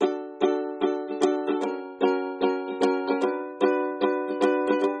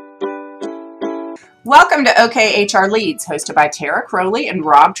Welcome to OK HR Leads, hosted by Tara Crowley and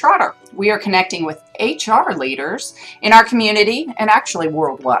Rob Trotter. We are connecting with HR leaders in our community and actually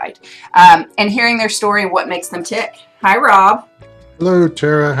worldwide, and hearing their story and what makes them tick. Hi, Rob. Hello,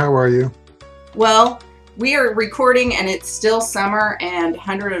 Tara. How are you? Well, we are recording and it's still summer and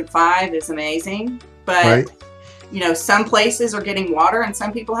 105 is amazing, but Right. some places are getting water and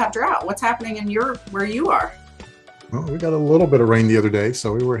some people have drought. What's happening in where you are? Well, we got a little bit of rain the other day,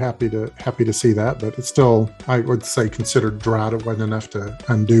 so we were happy to see that. But it's still, I would say, considered drought. It wasn't enough to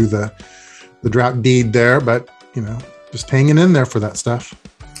undo the drought deed there, but just hanging in there for that stuff.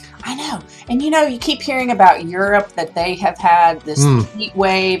 I know. And you keep hearing about Europe that they have had this heat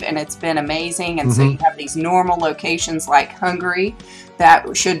wave and it's been amazing. And so you have these normal locations like Hungary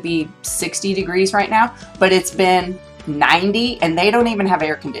that should be 60 degrees right now, but it's been 90 and they don't even have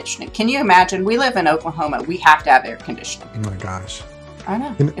air conditioning. Can you imagine? We live in Oklahoma. We have to have air conditioning. Oh my gosh. I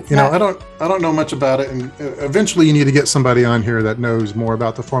know. I don't know much about it. And eventually you need to get somebody on here that knows more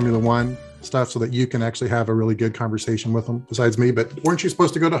about the Formula One stuff so that you can actually have a really good conversation with them besides me. But weren't you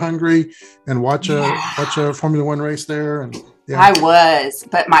supposed to go to Hungary and watch a Formula One race there? And I was,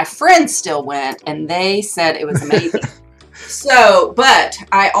 but my friends still went and they said it was amazing. But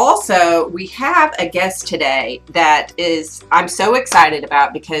we have a guest today that I'm so excited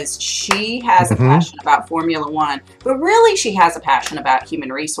about because she has a passion about Formula One, but really she has a passion about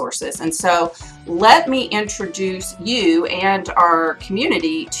human resources. And so let me introduce you and our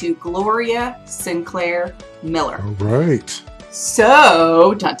community to Gloria Sinclair Miller. All right.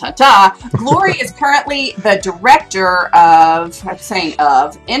 So, Gloria is currently the director of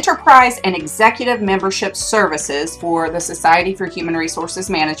Enterprise and Executive Membership Services for the Society for Human Resources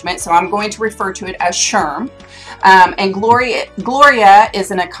Management. So I'm going to refer to it as SHRM. And Gloria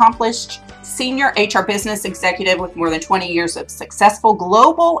is an accomplished senior HR business executive with more than 20 years of successful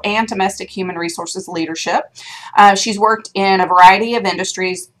global and domestic human resources leadership. She's worked in a variety of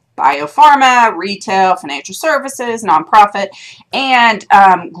industries: biopharma, retail, financial services, nonprofit, and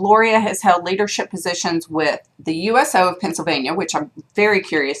Gloria has held leadership positions with the USO of Pennsylvania, which I'm very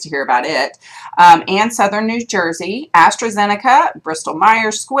curious to hear about it, and Southern New Jersey, AstraZeneca, Bristol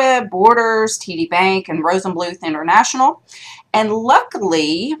Myers Squibb, Borders, TD Bank, and Rosenbluth International. And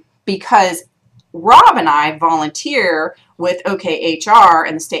luckily, because Rob and I volunteer with OKHR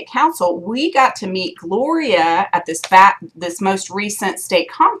and the state council, we got to meet Gloria at this most recent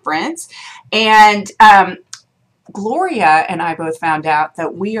state conference. And Gloria and I both found out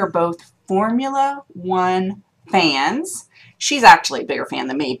that we are both Formula One fans. She's actually a bigger fan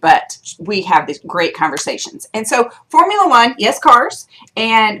than me, but we have these great conversations. And so Formula One, yes, cars.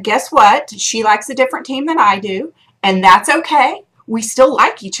 And guess what? She likes a different team than I do. And that's okay. We still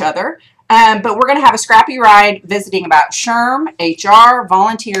like each other. But we're going to have a scrappy ride visiting about SHRM, HR,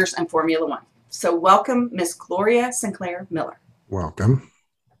 volunteers, and Formula One. So welcome, Miss Gloria Sinclair Miller. Welcome.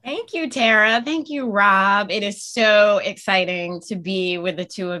 Thank you, Tara. Thank you, Rob. It is so exciting to be with the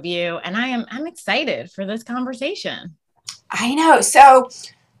two of you, and I'm excited for this conversation. I know. So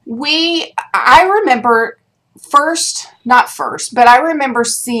I remember I remember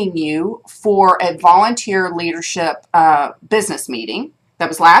seeing you for a volunteer leadership business meeting. That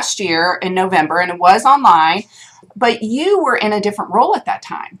was last year in November, and it was online, but you were in a different role at that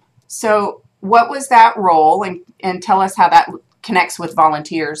time. So what was that role, and tell us how that connects with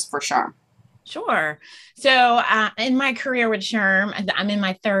volunteers for SHRM. Sure. So in my career with SHRM, I'm in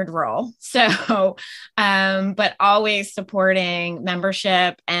my third role. So, but always supporting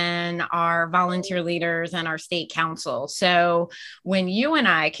membership and our volunteer leaders and our state council. So when you and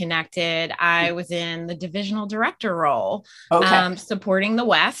I connected, I was in the divisional director role, supporting the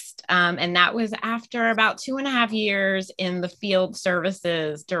West. And that was after about 2.5 years in the field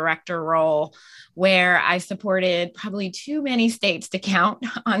services director role, where I supported probably too many states to count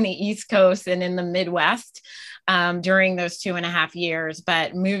on the East Coast and in the Midwest during those 2.5 years,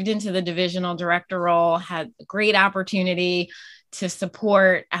 but moved into the divisional director role, had a great opportunity to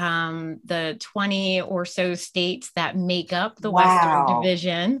support the 20 or so states that make up the Western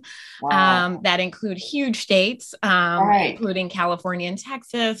Division, that include huge states, including California and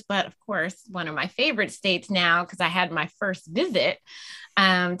Texas. But of course, one of my favorite states now, because I had my first visit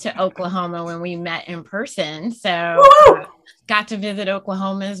to Oklahoma when we met in person. So got to visit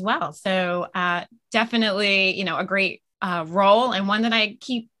Oklahoma as well. So definitely, a great role, and one that I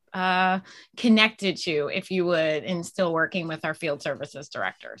keep connected to, if you would, and still working with our field services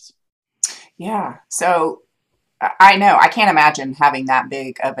directors. Yeah. So I know I can't imagine having that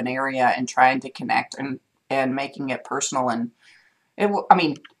big of an area and trying to connect and making it personal. And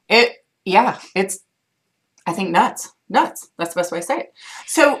it's, I think nuts. That's the best way to say it.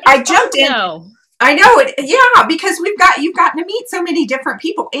 So I jumped in. I know it. Yeah, because you've gotten to meet so many different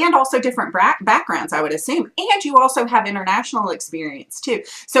people and also different backgrounds, I would assume, and you also have international experience too.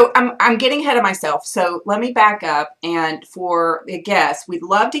 So I'm getting ahead of myself. So let me back up. And for the guests, we'd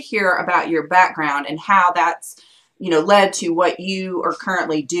love to hear about your background and how that's led to what you are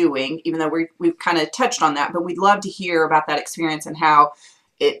currently doing. Even though we've kind of touched on that, but we'd love to hear about that experience and how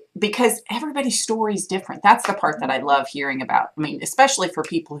because everybody's story is different. That's the part that I love hearing about. I mean, especially for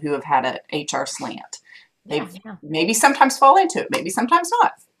people who have had a HR slant. They maybe sometimes fall into it, maybe sometimes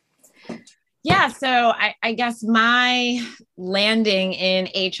not. Yeah, so I guess my landing in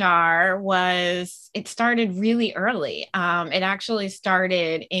HR it started really early. It actually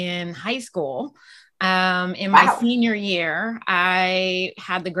started in high school. In my senior year, I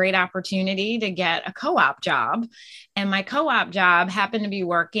had the great opportunity to get a co-op job. And my co-op job happened to be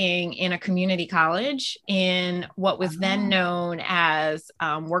working in a community college in what was then known as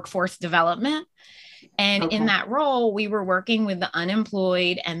workforce development. And in that role, we were working with the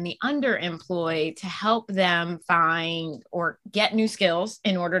unemployed and the underemployed to help them find or get new skills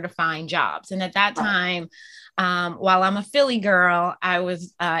in order to find jobs. And at that time, while I'm a Philly girl, I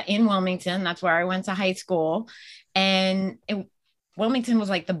was in Wilmington. That's where I went to high school. And Wilmington was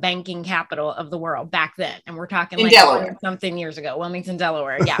like the banking capital of the world back then. And we're talking like Delaware. Something years ago, Wilmington,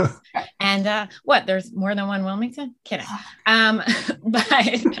 Delaware. Yeah. And there's more than one Wilmington? Kidding. But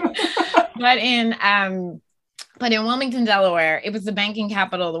in Wilmington, Delaware, it was the banking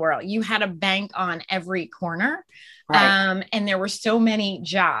capital of the world. You had a bank on every corner. Right. And there were so many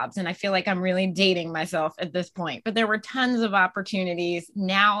jobs, and I feel like I'm really dating myself at this point, but there were tons of opportunities.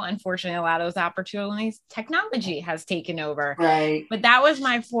 Now, unfortunately, a lot of those opportunities, technology has taken over. Right. But that was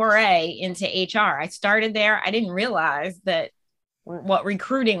my foray into HR. I started there. I didn't realize what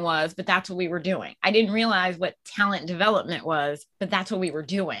recruiting was, but that's what we were doing. I didn't realize what talent development was, but that's what we were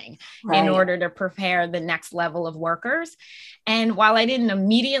doing in order to prepare the next level of workers. And while I didn't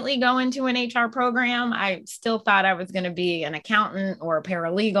immediately go into an HR program, I still thought I was going to be an accountant or a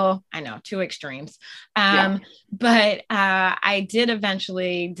paralegal. I know, two extremes. But I did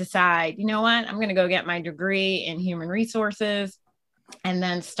eventually decide, you know what, I'm going to go get my degree in human resources. And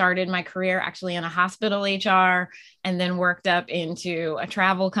then started my career actually in a hospital HR, and then worked up into a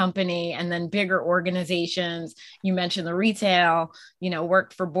travel company and then bigger organizations. You mentioned the retail,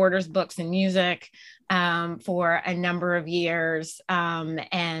 worked for Borders Books and Music for a number of years.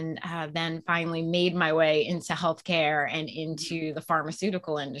 And then finally made my way into healthcare and into the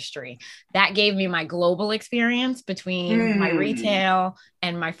pharmaceutical industry. That gave me my global experience between my retail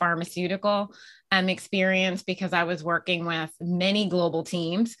and my pharmaceutical experience, because I was working with many global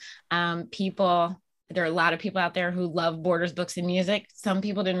teams. There are a lot of people out there who love Borders Books and Music. Some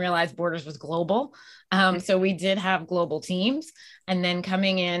people didn't realize Borders was global. So we did have global teams. And then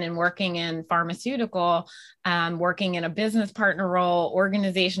coming in and working in pharmaceutical, working in a business partner role,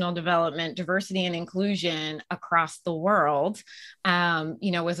 organizational development, diversity and inclusion across the world,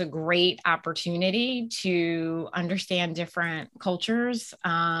 was a great opportunity to understand different cultures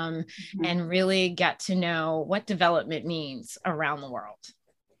and really get to know what development means around the world.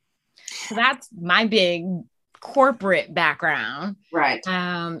 So that's my big corporate background, right?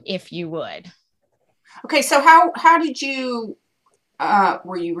 If you would. Okay, so how did you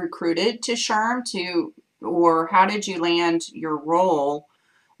were you recruited to SHRM or how did you land your role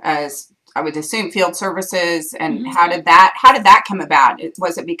as, I would assume, field services, and how did that come about?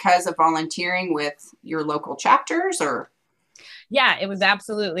 Was it because of volunteering with your local chapters, or? Yeah, it was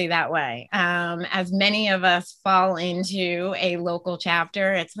absolutely that way. As many of us fall into a local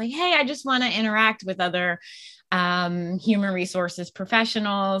chapter, it's like, hey, I just want to interact with other human resources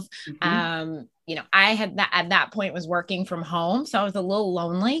professionals. I had at that point was working from home. So I was a little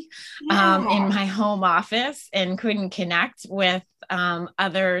lonely in my home office and couldn't connect with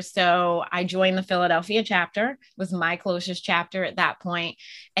others. So I joined the Philadelphia chapter, was my closest chapter at that point.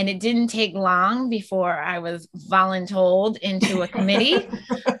 And it didn't take long before I was voluntold into a committee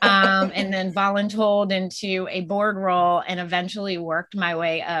and then voluntold into a board role, and eventually worked my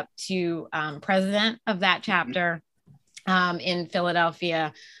way up to president of that chapter in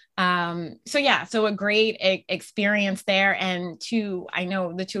Philadelphia. So a great experience there. And I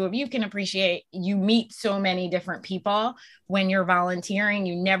know the two of you can appreciate, you meet so many different people when you're volunteering.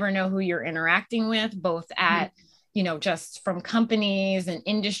 You never know who you're interacting with, both at, just from companies and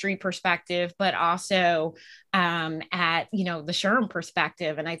industry perspective, but also at, the SHRM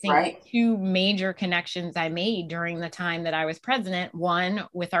perspective. And I think two major connections I made during the time that I was president, one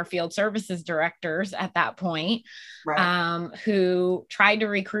with our field services directors at that point, who tried to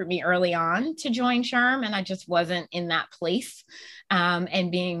recruit me early on to join SHRM, and I just wasn't in that place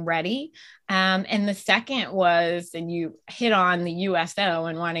and being ready. And the second was, and you hit on the USO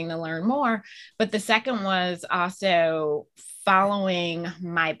and wanting to learn more, but the second was also following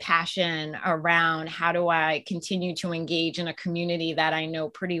my passion around how do I continue to engage in a community that I know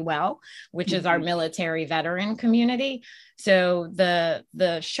pretty well, which is our military veteran community. So the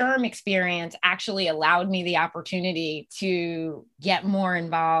SHRM experience actually allowed me the opportunity to get more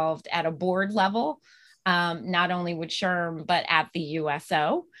involved at a board level, not only with SHRM, but at the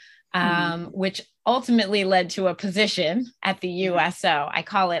USO. Which ultimately led to a position at the USO. I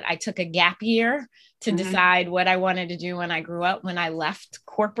call it, I took a gap year to decide what I wanted to do when I grew up. When I left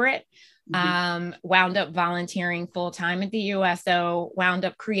corporate, wound up volunteering full-time at the USO, wound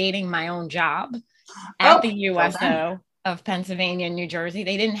up creating my own job at the USO of Pennsylvania and New Jersey.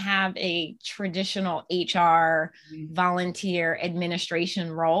 They didn't have a traditional HR volunteer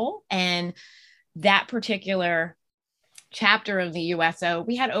administration role. And that particular chapter of the USO,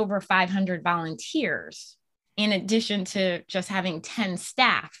 we had over 500 volunteers in addition to just having 10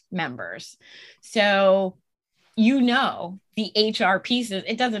 staff members. So, the HR pieces,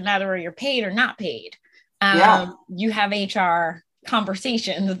 it doesn't matter whether you're paid or not paid. You have HR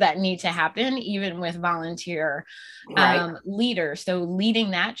conversations that need to happen, even with volunteer leaders. So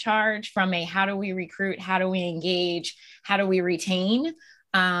leading that charge from how do we recruit, how do we engage, how do we retain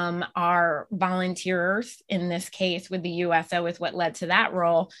our volunteers, in this case with the USO, is what led to that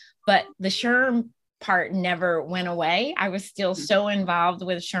role. But the SHRM part never went away. I was still so involved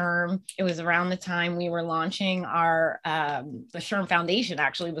with SHRM. It was around the time we were launching the SHRM Foundation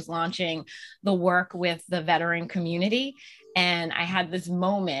actually was launching the work with the veteran community. And I had this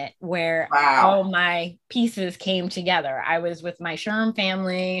moment where all my pieces came together. I was with my SHRM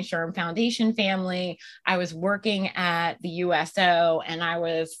family, SHRM Foundation family. I was working at the USO, and I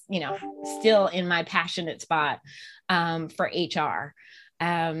was, still in my passionate spot for HR.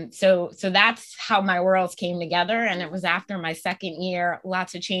 So that's how my worlds came together. And it was after my second year,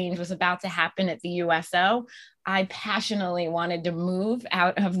 lots of change was about to happen at the USO. I passionately wanted to move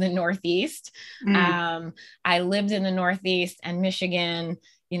out of the Northeast. I lived in the Northeast and Michigan,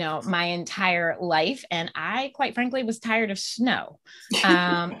 my entire life. And I, quite frankly, was tired of snow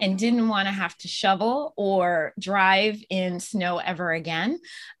and didn't want to have to shovel or drive in snow ever again.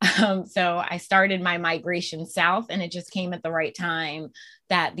 So I started my migration south, and it just came at the right time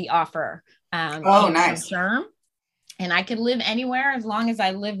that the offer came from SHRM. And I could live anywhere as long as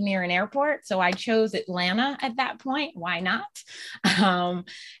I lived near an airport. So I chose Atlanta at that point. Why not?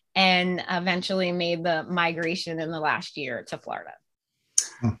 And eventually made the migration in the last year to Florida.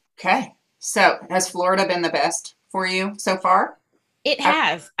 Okay. So has Florida been the best for you so far? It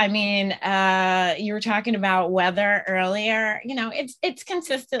has. I mean, you were talking about weather earlier. It's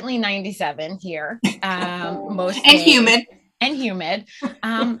consistently 97 here. Most and humid. And humid.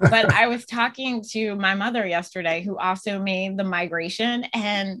 But I was talking to my mother yesterday, who also made the migration,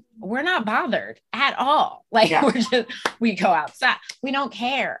 and we're not bothered at all. We go outside. We don't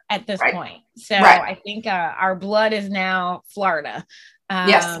care at this point. So I think our blood is now Florida.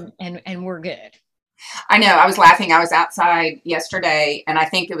 Yes. And we're good. I know. I was laughing. I was outside yesterday, and I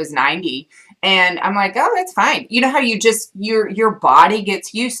think it was 90. And I'm like, oh, that's fine. You know how you just, your body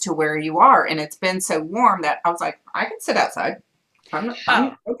gets used to where you are. And it's been so warm that I was like, I can sit outside. I'm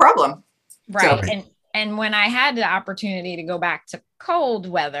no problem. Right. So. And when I had the opportunity to go back to cold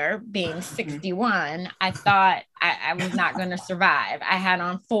weather, being 61, I thought I was not going to survive. I had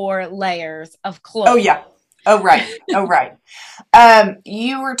on 4 layers of clothes. Oh, yeah. Oh, right. Oh, right.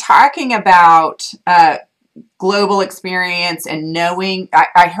 You were talking about global experience and knowing,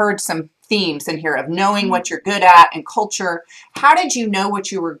 I heard some themes in here of knowing what you're good at and culture. How did you know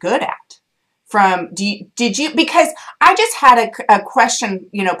what you were good at? Did you, because I just had a question,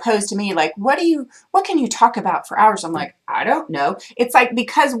 posed to me, like, what can you talk about for hours? I'm like, I don't know. It's like,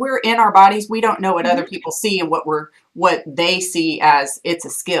 because we're in our bodies, we don't know what other people see and what they see as it's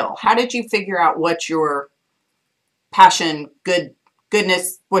a skill. How did you figure out what your passion,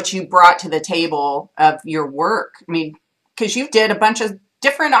 goodness, what you brought to the table of your work? I mean, because you did a bunch of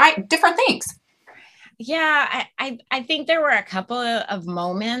different things. Yeah, I think there were a couple of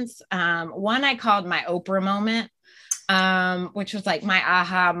moments. One I called my Oprah moment, which was like my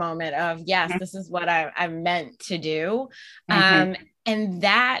aha moment of, yes, this is what I'm meant to do. And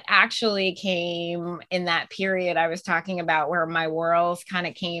that actually came in that period I was talking about, where my worlds kind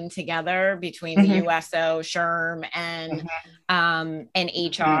of came together between the USO, SHRM, and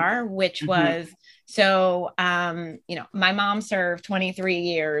HR, which was, so, my mom served 23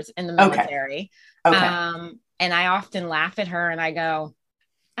 years in the military. Okay. And I often laugh at her and I go,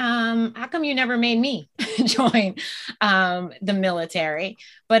 how come you never made me join the military?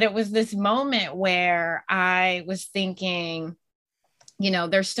 But it was this moment where I was thinking,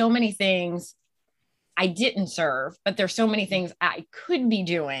 there's so many things I didn't serve, but there's so many things I could be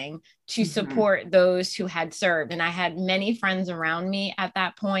doing to support those who had served. And I had many friends around me at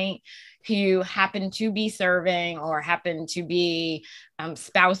that point who happened to be serving or happened to be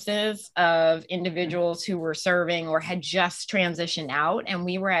spouses of individuals who were serving or had just transitioned out. And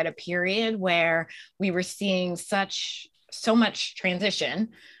we were at a period where we were seeing so much transition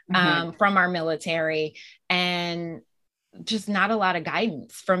from our military, and just not a lot of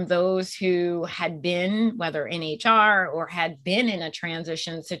guidance from those who had been, whether in HR or had been in a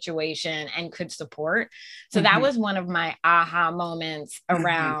transition situation and could support. So that was one of my aha moments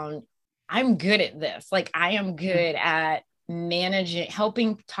around, I'm good at this. Like, I am good at managing,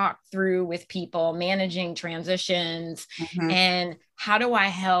 helping talk through with people, managing transitions. And how do I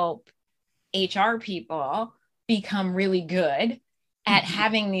help HR people become really good at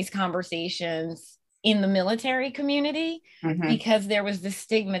having these conversations in the military community? Because there was this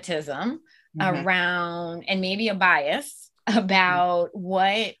stigmatism around, and maybe a bias about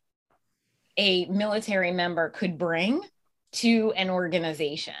what a military member could bring to an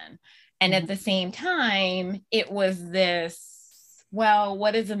organization. And at the same time, it was this, well,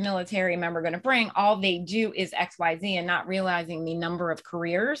 what is a military member going to bring? All they do is XYZ, and not realizing the number of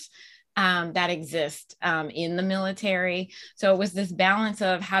careers that exist in the military. So it was this balance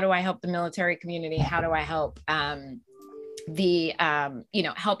of, how do I help the military community? How do I help help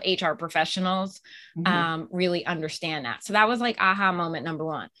HR professionals really understand that? So that was like aha moment number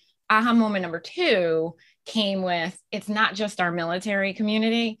one. Aha moment number two came with, it's not just our military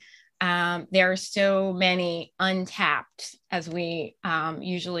community. There are so many untapped, as we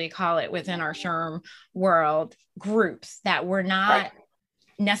usually call it within our SHRM world, groups that we're not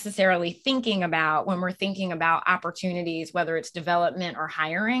necessarily thinking about when we're thinking about opportunities, whether it's development or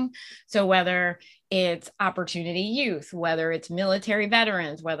hiring. So whether it's opportunity youth, whether it's military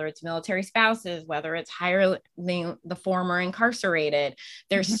veterans, whether it's military spouses, whether it's hiring the former incarcerated,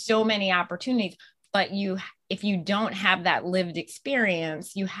 there's so many opportunities. But if you don't have that lived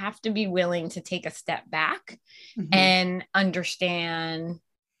experience, you have to be willing to take a step back and understand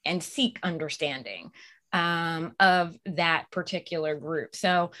and seek understanding of that particular group.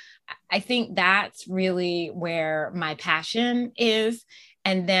 So I think that's really where my passion is.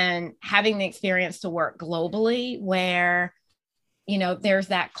 And then having the experience to work globally, where, there's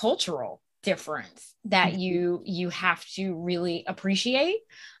that cultural difference that you have to really appreciate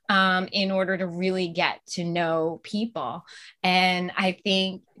in order to really get to know people. And I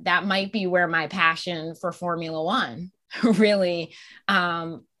think that might be where my passion for Formula One really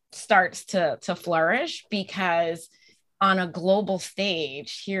starts to flourish, because on a global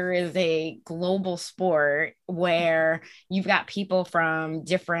stage, here is a global sport where you've got people from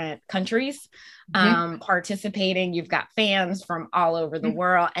different countries participating. You've got fans from all over the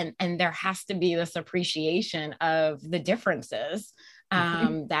world, and there has to be this appreciation of the differences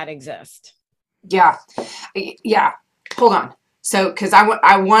that exist. Yeah. Hold on. So, because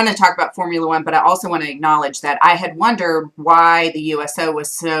I want to talk about Formula One, but I also want to acknowledge that I had wondered why the USO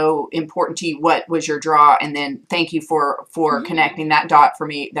was so important to you. What was your draw? And then thank you for connecting that dot for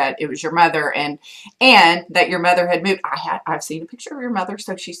me, that it was your mother, and that your mother had moved. I've seen a picture of your mother,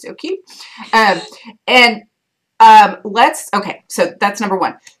 so she's so cute. So that's number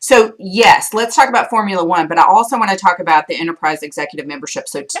one. So yes, let's talk about Formula One, but I also want to talk about the Enterprise Executive Membership.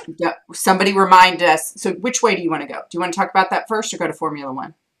 So somebody remind us. So which way do you want to go? Do you want to talk about that first or go to Formula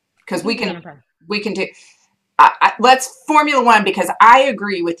One? Because we can do, let's Formula One, because I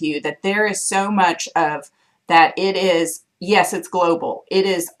agree with you that there is so much of that. It is, yes, it's global. It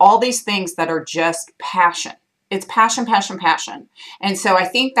is all these things that are just passion. It's passion, passion, passion. And so I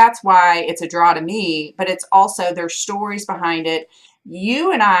think that's why it's a draw to me, but it's also, there's stories behind it.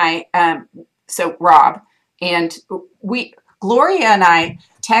 You and I, so Rob, and Gloria and I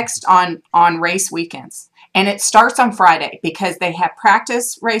text on race weekends, and it starts on Friday because they have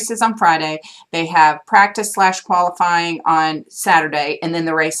practice races on Friday. They have practice / qualifying on Saturday, and then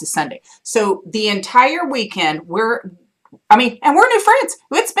the race is Sunday. So the entire weekend and we're new friends.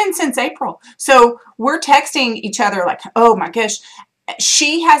 It's been since April. So we're texting each other like, oh my gosh,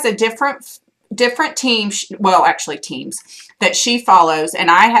 she has a different team. Well, actually teams that she follows, and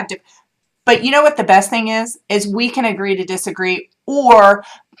I have but you know what the best thing is we can agree to disagree, or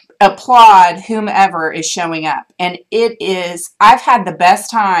applaud whomever is showing up. And I've had the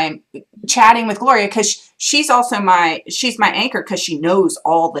best time chatting with Gloria, because she's my anchor, because she knows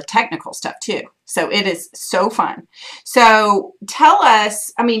all the technical stuff too. So it is so fun. So tell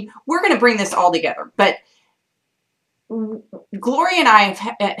us, I mean, we're going to bring this all together, but Gloria and I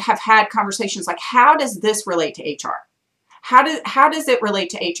have had conversations like, how does this relate to HR? How does it relate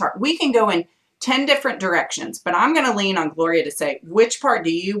to HR? We can go in 10 different directions, but I'm going to lean on Gloria to say, which part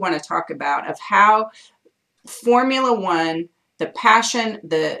do you want to talk about of how Formula One, the passion,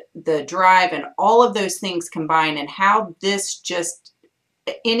 the drive, and all of those things combine, and how this just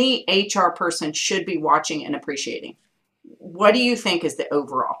any HR person should be watching and appreciating? What do you think is the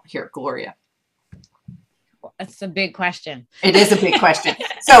overall here, Gloria? That's a big question. It is a big question.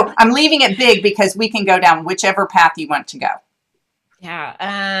 So I'm leaving it big because we can go down whichever path you want to go.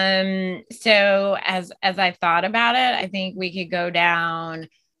 Yeah. So as I thought about it, I think we could go down.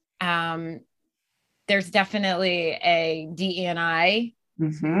 There's definitely a DE&I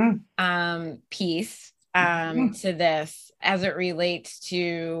piece to this, as it relates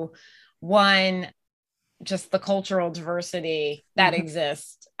to, one, just the cultural diversity that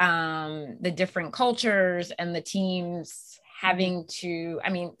exists, the different cultures and the teams having to,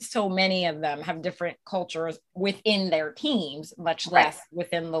 I mean, so many of them have different cultures within their teams, much less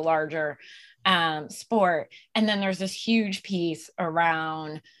within the larger sport. And then there's this huge piece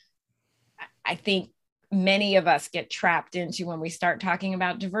around, I think many of us get trapped into, when we start talking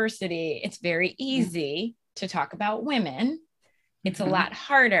about diversity, it's very easy to talk about women. It's a lot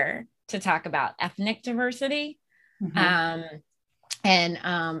harder to talk about ethnic diversity. And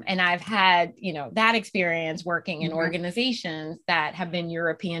I've had, that experience working in organizations that have been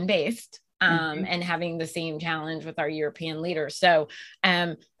European based, and having the same challenge with our European leaders. So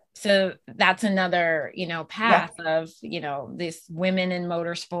that's another, path of, this women in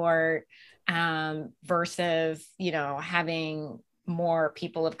motorsport, versus, having more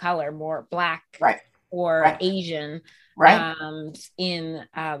people of color, more Black or Asian in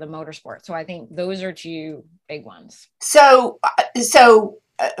the motorsport. So I think those are two big ones. So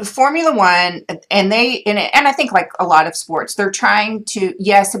Formula One, and I think like a lot of sports, they're trying to,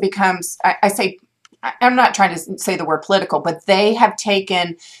 yes, it becomes, I'm not trying to say the word political, but they have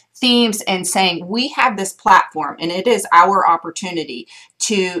taken themes and saying, we have this platform and it is our opportunity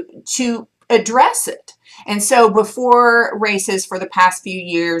to address it. And so before races, for the past few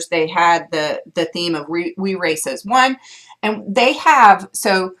years, they had the theme of we race as one. And they have,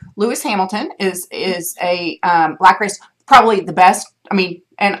 so Lewis Hamilton is a Black race, probably the best. I mean,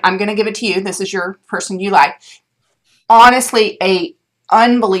 and I'm going to give it to you. This is your person you like. Honestly, a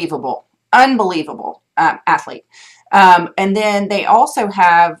unbelievable athlete. And then they also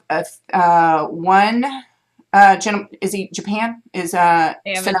have one gentleman. Is he Japan? Is they have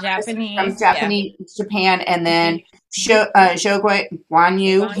a Japanese from Japanese Japan, and then Zhou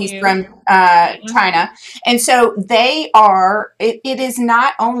Guanyu. He's from China, and so they are. It is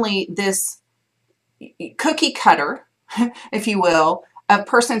not only this cookie cutter, if you will, of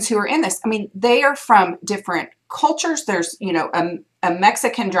persons who are in this. I mean, they are from different cultures. There's, a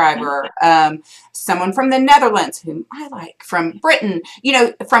Mexican driver, someone from the Netherlands, whom I like, from Britain,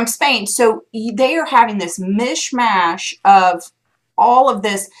 from Spain. So they are having this mishmash of all of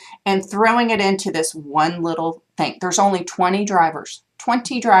this and throwing it into this one little thing. There's only 20 drivers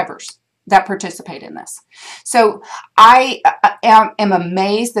that participate in this. So I am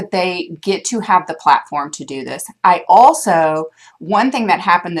amazed that they get to have the platform to do this. One thing that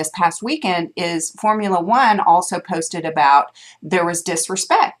happened this past weekend is Formula One also posted about there was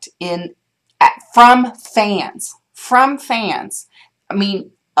disrespect from fans. I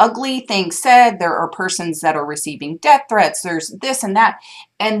mean, ugly things said. There are persons that are receiving death threats. There's this and that.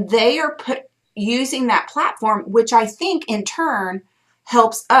 And they are using that platform, which I think in turn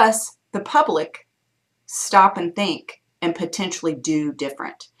helps us, the public, stop and think and potentially do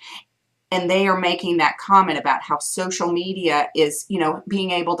different. And they are making that comment about how social media is,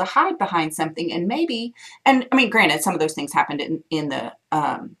 being able to hide behind something, and I mean, granted, some of those things happened in the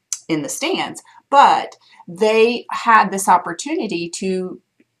stands, but they had this opportunity to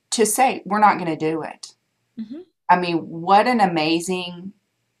say, we're not going to do it. I mean, what an amazing.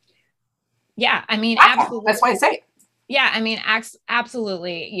 Yeah. I mean, platform. Absolutely. That's why I say it. Yeah, I mean,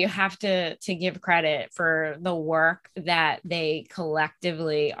 absolutely. You have to give credit for the work that they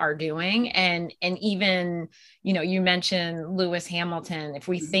collectively are doing, and even, you mentioned Lewis Hamilton. If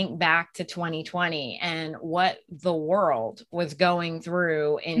we think back to 2020 and what the world was going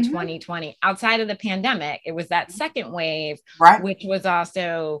through in 2020, outside of the pandemic, it was that second wave, right, which was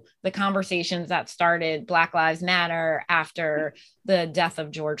also the conversations that started Black Lives Matter after the death of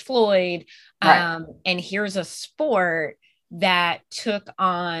George Floyd. right. And here's a sport that took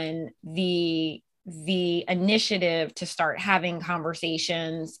on the initiative to start having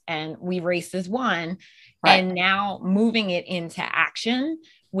conversations, and We Race as One. Right. And now moving it into action,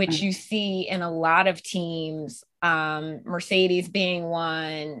 which you see in a lot of teams, Mercedes being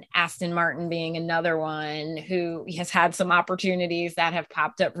one, Aston Martin being another one who has had some opportunities that have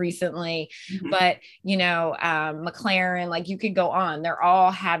popped up recently. But, McLaren, like you could go on, they're all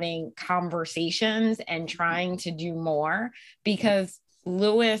having conversations and trying to do more, because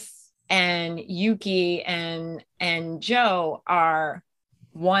Lewis and Yuki and Joe are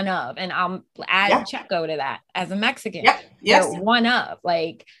one of, and I'll add Checo to that as a Mexican. Yes. They're one of,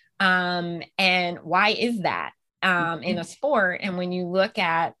 like, and why is that in a sport? And when you look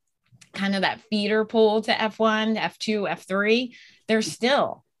at kind of that feeder pool to F1, F2, F3, there's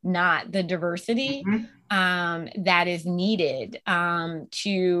still not the diversity that is needed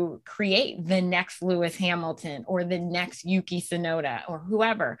to create the next Lewis Hamilton or the next Yuki Tsunoda or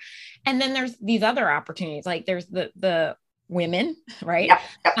whoever. And then there's these other opportunities, like there's the women, right?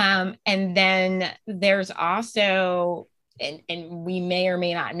 And then there's also, and we may or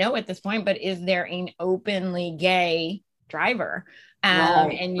may not know at this point, but is there an openly gay driver?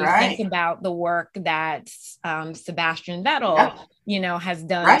 And you think about the work that Sebastian Vettel, has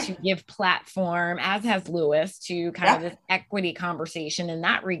done to give platform, as has Lewis, to kind of this equity conversation in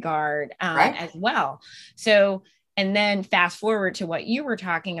that regard as well. So, and then fast forward to what you were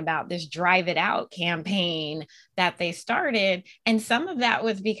talking about, this Drive It Out campaign that they started. And some of that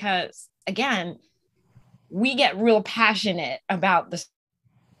was because, again, we get real passionate about this.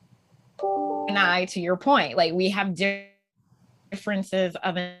 And to your point, like we have differences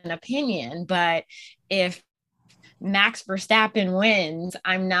of an opinion, but if Max Verstappen wins,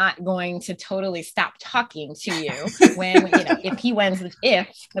 I'm not going to totally stop talking to you when, if he wins, because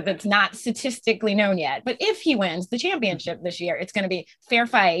it's not statistically known yet, but if he wins the championship this year, it's going to be fair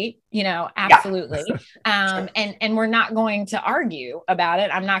fight, absolutely. And we're not going to argue about it.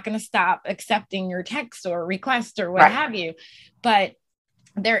 I'm not going to stop accepting your text or request or what have you. But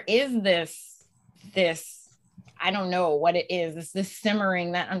there is this, I don't know what it is. It's this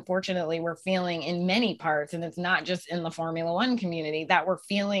simmering that unfortunately we're feeling in many parts. And it's not just in the Formula One community, that we're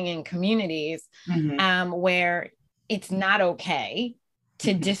feeling in communities where it's not okay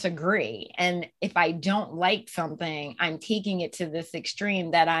to disagree. And if I don't like something, I'm taking it to this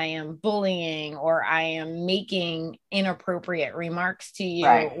extreme that I am bullying or I am making inappropriate remarks to you.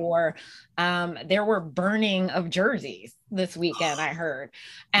 Or there were burning of jerseys this weekend, I heard.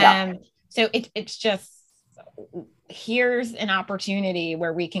 So it's just, here's an opportunity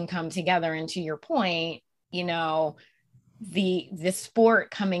where we can come together. And to your point, the sport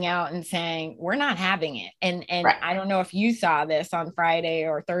coming out and saying, we're not having it. And I don't know if you saw this on Friday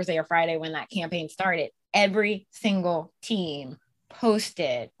or Thursday or Friday when that campaign started, every single team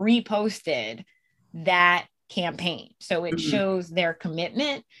reposted that campaign. So it shows their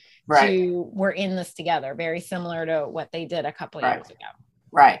commitment to, we're in this together, very similar to what they did a couple years ago.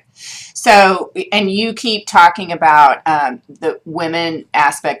 Right. So, and you keep talking about the women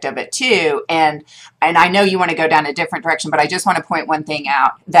aspect of it too. And I know you want to go down a different direction, but I just want to point one thing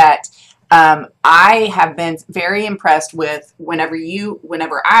out that I have been very impressed with whenever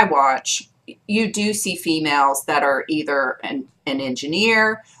I watch, you do see females that are either an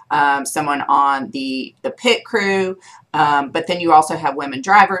engineer, someone on the pit crew, but then you also have women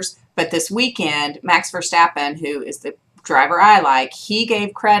drivers. But this weekend, Max Verstappen, who is the driver I like, he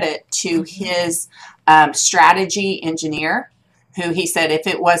gave credit to his strategy engineer, who he said if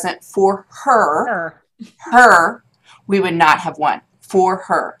it wasn't for her, we would not have won. For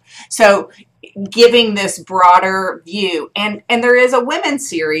her. So giving this broader view, and there is a women's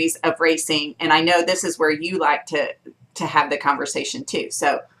series of racing, and I know this is where you like to have the conversation too.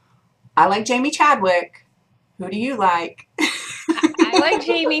 So I like Jamie Chadwick. Who do you like? I like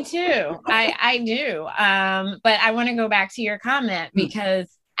Jamie too. I do. But I want to go back to your comment, because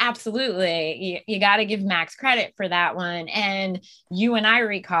absolutely, you got to give Max credit for that one. And you and I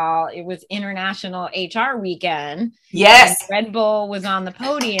recall it was International HR Weekend. Yes. Red Bull was on the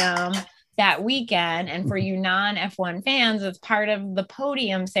podium that weekend. And for you non-F1 fans, it's part of the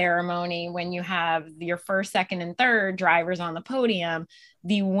podium ceremony. When you have your first, second, and third drivers on the podium,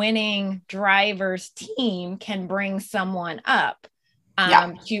 the winning driver's team can bring someone up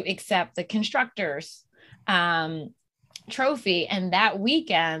to accept the constructors trophy. And that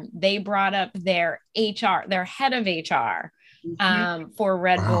weekend, they brought up their head of HR for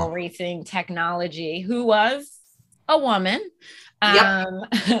Red Bull Racing Technology, who was a woman.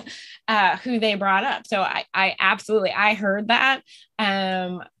 Who they brought up. So I absolutely, I heard that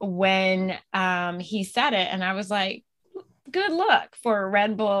when he said it, and I was like, good luck for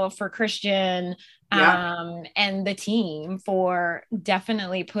Red Bull, for Christian, and the team for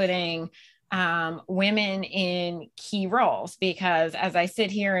definitely putting women in key roles, because as I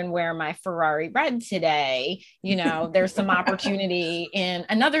sit here and wear my Ferrari red today, there's some opportunity in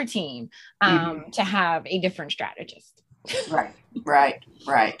another team to have a different strategist. Right.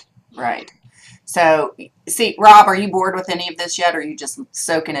 So, see, Rob, are you bored with any of this yet, or are you just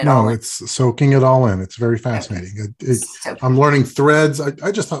soaking it all in? No, it's soaking it all in. It's very fascinating. I'm learning threads.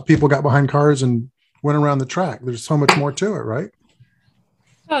 I just thought people got behind cars and went around the track. There's so much more to it, right?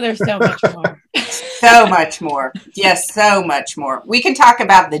 Oh, there's so much more. So much more. Yes, so much more. We can talk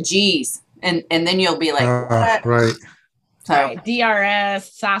about the G's, and then you'll be like, what? Right. So, right.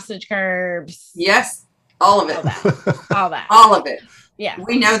 DRS, sausage curbs. Yes. All of it. All that. All of it. Yeah.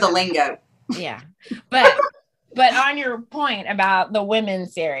 We know the lingo. Yeah. But on your point about the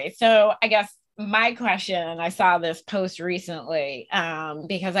women's series. So I guess my question, I saw this post recently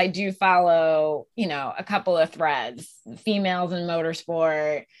because I do follow, a couple of threads, females in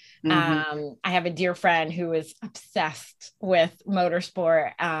motorsport. I have a dear friend who is obsessed with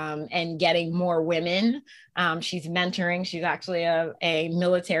motorsport and getting more women. She's mentoring. She's actually a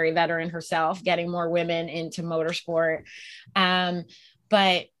military veteran herself, getting more women into motorsport.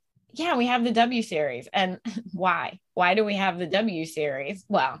 But yeah, we have the W Series. And why? Why do we have the W Series?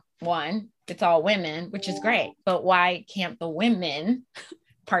 Well, one, it's all women, which is great. But why can't the women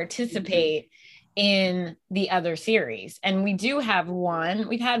participate in the other series? And we do have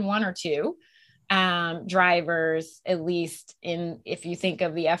we've had one or two drivers, at least if you think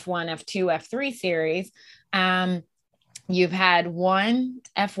of the F1, F2, F3 series, you've had one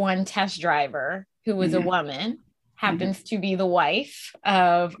F1 test driver who was a woman, happens to be the wife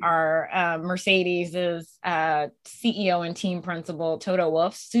of our Mercedes's CEO and team principal, Toto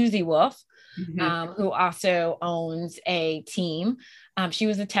Wolff, Susie Wolff, who also owns a team. She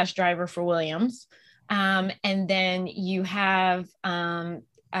was a test driver for Williams. And then you have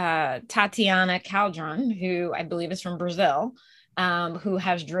Tatiana Calderon, who I believe is from Brazil, who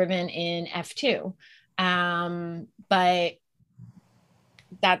has driven in F2. But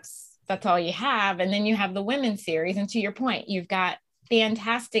that's all you have. And then you have the women's series. And to your point, you've got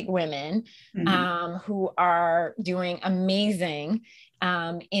fantastic women who are doing amazing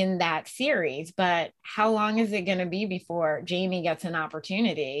in that series. But how long is it going to be before Jamie gets an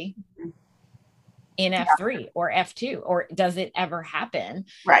opportunity in F3 or F2? Or does it ever happen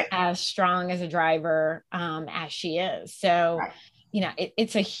as strong as a driver as she is? So,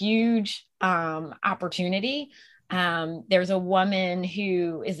 it's a huge opportunity. There's a woman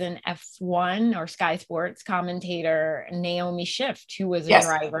who is an F1 or Sky Sports commentator, Naomi Schiff, who was a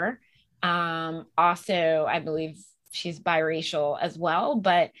driver. Also, I believe she's biracial as well.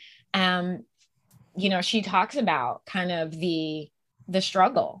 But, she talks about kind of the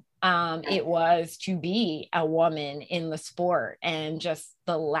struggle it was to be a woman in the sport and just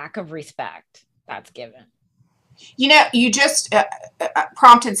the lack of respect that's given. You just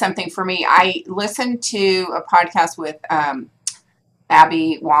prompted something for me. I listened to a podcast with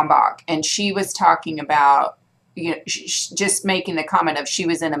Abby Wambach, and she was talking about, just making the comment of she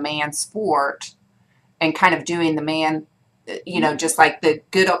was in a man's sport and kind of doing the man, just like the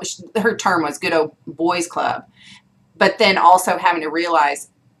good old, her term was good old boys club, but then also having to realize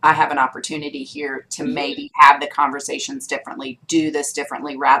I have an opportunity here to maybe have the conversations differently, do this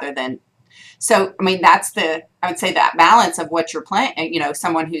differently rather than. So, I mean, I would say that balance of what you're playing,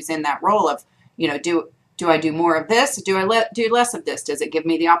 someone who's in that role of, do I do more of this? Do I do less of this? Does it give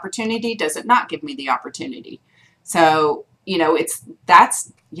me the opportunity? Does it not give me the opportunity? So,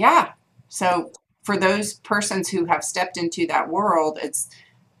 So for those persons who have stepped into that world, it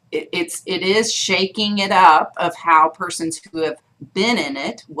is shaking it up of how persons who have been in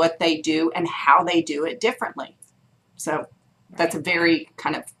it, what they do and how they do it differently. So that's a very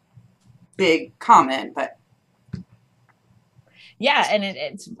kind of big comment, but yeah, and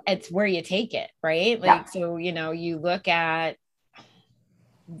it's where you take it, right? Like, so you look at,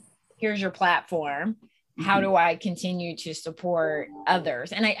 here's your platform, how do I continue to support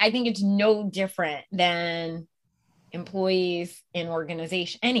others? And I think it's no different than employees in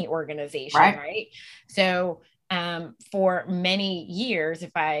any organization, right? So For many years,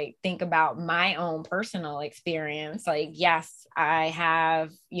 if I think about my own personal experience, like, yes, I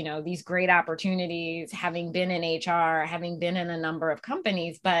have, these great opportunities, having been in HR, having been in a number of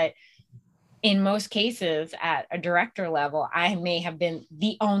companies, but in most cases at a director level, I may have been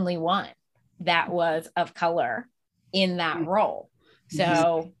the only one that was of color in that role.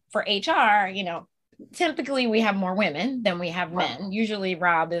 So for HR, typically we have more women than we have men. Usually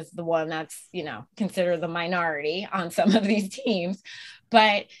Rob is the one that's, considered the minority on some of these teams.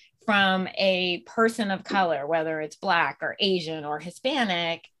 But from a person of color, whether it's Black or Asian or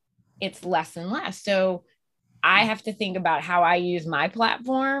Hispanic, it's less and less. So I have to think about how I use my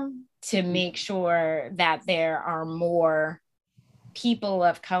platform to make sure that there are more people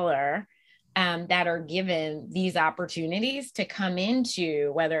of color that are given these opportunities to come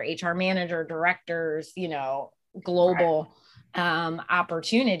into, whether HR manager, directors, global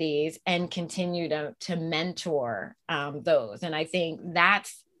opportunities, and continue to mentor those. And I think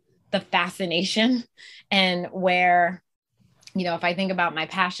that's the fascination, and where, if I think about my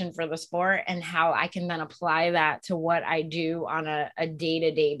passion for the sport and how I can then apply that to what I do on a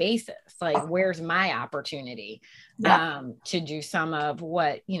day-to-day basis, like, where's my opportunity to do some of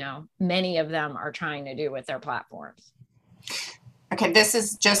what, many of them are trying to do with their platforms. Okay, this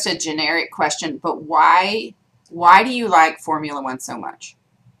is just a generic question, but why do you like Formula One so much?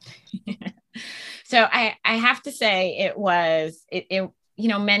 So I have to say it was,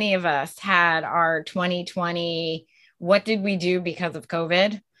 many of us had our 2020, what did we do because of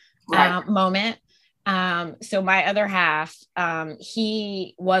COVID moment. So my other half,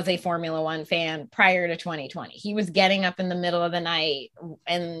 he was a Formula One fan prior to 2020. He was getting up in the middle of the night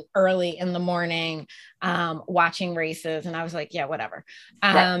and early in the morning, watching races. And I was like, yeah, whatever.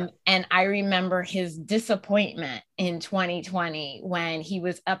 And I remember his disappointment in 2020 when he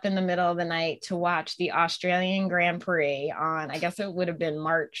was up in the middle of the night to watch the Australian Grand Prix on, I guess it would have been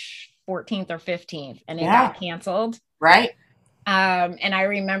March 14th or 15th, and it got canceled. Right. And I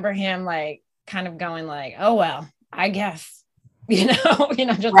remember him like kind of going like, oh, well, I guess,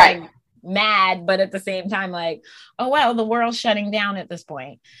 just like mad, but at the same time, like, oh, well, the world's shutting down at this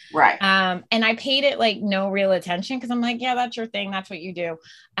point. Right. And I paid it like no real attention, because I'm like, yeah, that's your thing. That's what you do.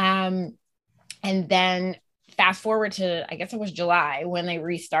 And then fast forward to, I guess it was July when they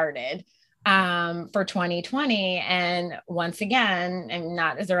restarted for 2020. And once again, and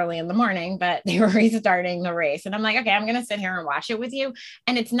not as early in the morning, but they were restarting the race. And I'm like, okay, I'm going to sit here and watch it with you.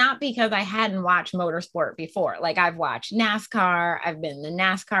 And it's not because I hadn't watched motorsport before. Like, I've watched NASCAR. I've been to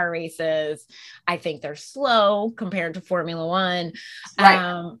NASCAR races. I think they're slow compared to Formula One.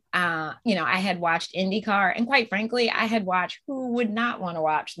 Right. I had watched IndyCar, and quite frankly, I had watched, who would not want to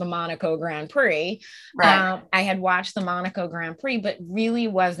watch the Monaco Grand Prix? Right. I had watched the Monaco Grand Prix, but really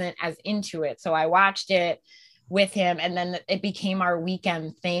wasn't as into it. So I watched it with him, and then it became our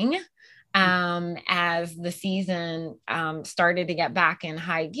weekend thing as the season started to get back in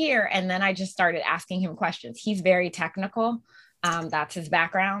high gear. And then I just started asking him questions. He's very technical. That's his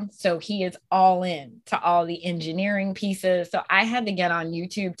background. So he is all in to all the engineering pieces. So I had to get on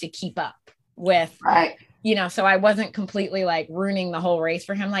YouTube to keep up with, so I wasn't completely like ruining the whole race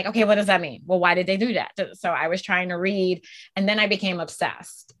for him. Like, okay, what does that mean? Well, why did they do that? So I was trying to read, and then I became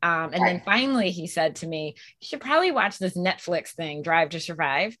obsessed. And then finally he said to me, you should probably watch this Netflix thing, Drive to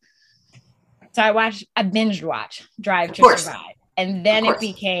Survive. So I binged watch Drive to Survive. And then it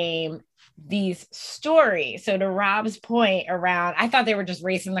became these stories. So to Rob's point around, I thought they were just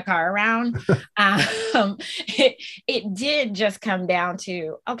racing the car around. It did just come down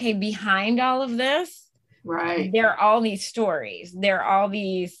to, okay, behind all of this, there are all these stories. There are all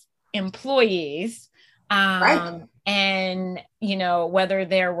these employees. And, whether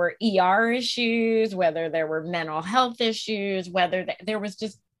there were ER issues, whether there were mental health issues, whether there was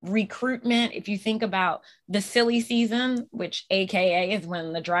just recruitment. If you think about the silly season, which AKA is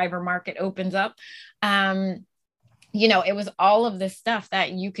when the driver market opens up, it was all of this stuff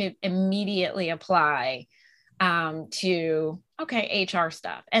that you could immediately apply to, HR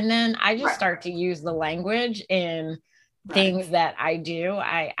stuff. And then I just start to use the language in things that I do.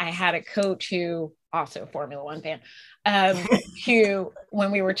 I had a coach who, also Formula One fan, who,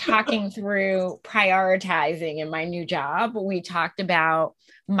 when we were talking through prioritizing in my new job, we talked about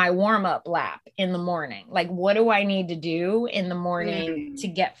my warm-up lap in the morning. Like, what do I need to do in the morning to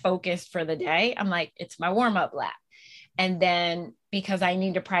get focused for the day? I'm like, it's my warm-up lap. And then because I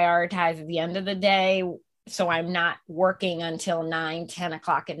need to prioritize at the end of the day, so I'm not working until 9-10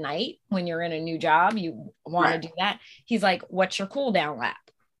 o'clock at night. When you're in a new job, you want to do that. He's like, what's your cool down lap?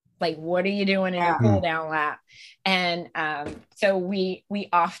 Like, what are you doing in your cool down lap? And so we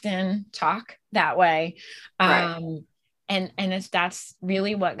often talk that way. And that's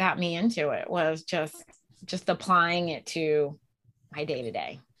really what got me into it, was just applying it to my day to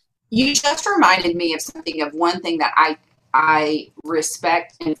day. You just reminded me of something, of one thing that I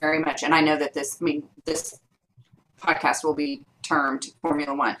respect and very much, and I know that this podcast will be termed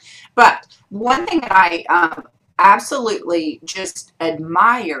Formula One, but one thing that I absolutely just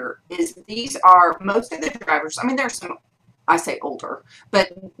admire is these are most of the drivers. I mean, there's some, I say older,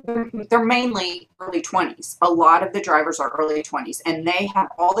 but they're mainly early 20s. A lot of the drivers are early 20s, and they have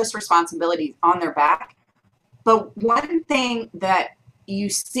all this responsibility on their back. But one thing that you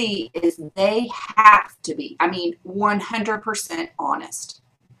see is they have to be, 100% honest.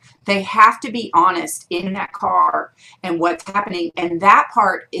 They have to be honest in that car and what's happening. And that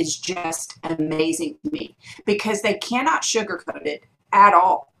part is just amazing to me, because they cannot sugarcoat it at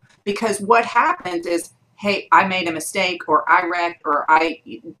all. Because what happens is, hey, I made a mistake, or I wrecked, or I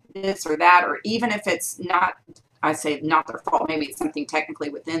this or that, or even if it's not, I say not their fault, maybe it's something technically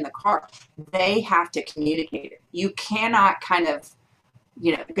within the car, they have to communicate it. You cannot kind of,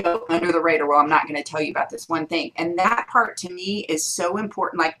 go under the radar. Well, I'm not going to tell you about this one thing. And that part to me is so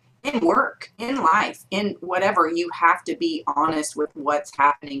important. Like in work, in life, in whatever, you have to be honest with what's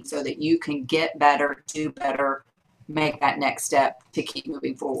happening so that you can get better, do better, make that next step to keep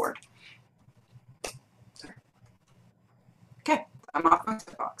moving forward. Okay, I'm off my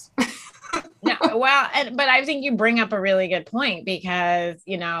soapbox. No, well, but I think you bring up a really good point, because,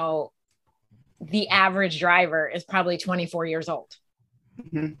 the average driver is probably 24 years old.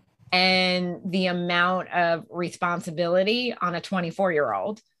 Mm-hmm. And the amount of responsibility on a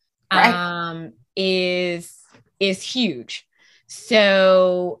 24-year-old is huge.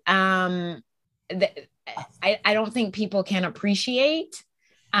 So I don't think people can appreciate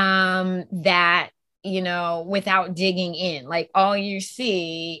that, without digging in. Like, all you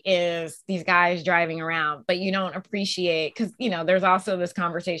see is these guys driving around, but you don't appreciate, because, there's also this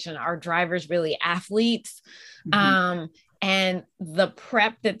conversation, are drivers really athletes? Mm-hmm. And the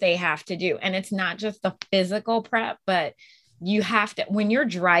prep that they have to do. And it's not just the physical prep, but you have to, when you're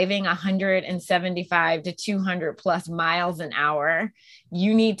driving 175 to 200 plus miles an hour,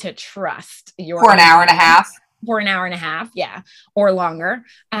 you need to trust for an hour and a half. For an hour and a half, yeah, or longer.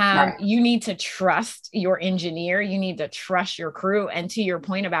 You need to trust your engineer. You need to trust your crew. And to your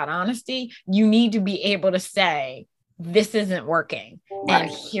point about honesty, you need to be able to say, this isn't working, and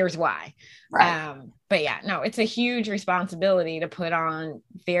here's why. But yeah, no, it's a huge responsibility to put on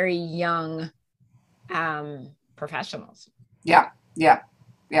very young professionals. Yeah.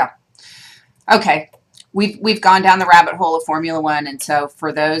 Okay. We've gone down the rabbit hole of Formula One. And so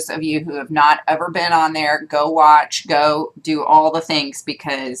for those of you who have not ever been on there, go watch, go do all the things,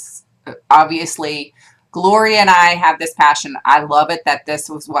 because obviously Gloria and I have this passion. I love it that this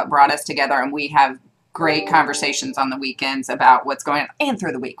was what brought us together, and we have great conversations on the weekends about what's going on, and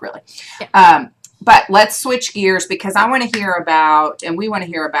through the week, really. Yeah. But let's switch gears, because I want to hear about, and we want to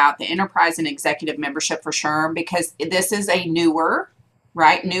hear about, the enterprise and executive membership for SHRM, because this is a newer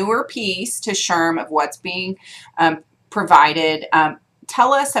piece to SHRM of what's being provided.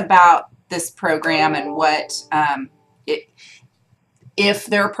 Tell us about this program and what, if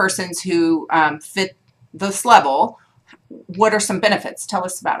there are persons who fit this level, what are some benefits? Tell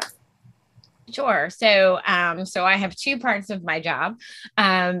us about it. Sure. So I have two parts of my job.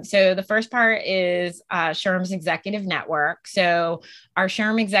 So the first part is SHRM's Executive Network. So our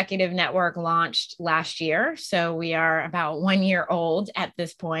SHRM Executive Network launched last year. So we are about 1 year old at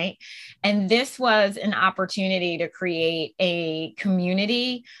this point. And this was an opportunity to create a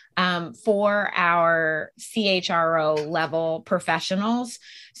community for our CHRO level professionals.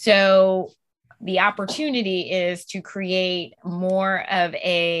 So the opportunity is to create more of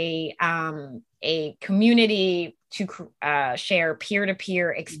a community to share peer-to-peer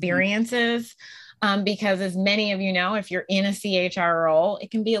experiences. Because as many of you know, if you're in a CHR role,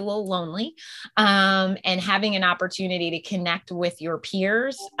 it can be a little lonely. And having an opportunity to connect with your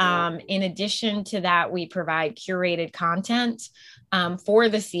peers. In addition to that, we provide curated content for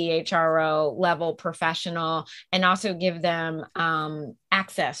the CHRO level professional, and also give them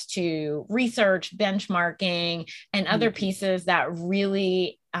access to research, benchmarking, and other pieces that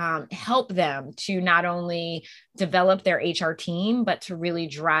really help them to not only develop their HR team, but to really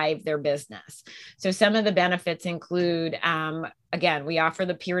drive their business. So some of the benefits include, again, we offer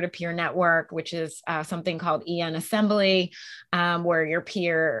the peer-to-peer network, which is something called EN Assembly, where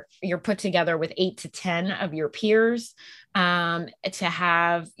you're put together with 8 to 10 of your peers to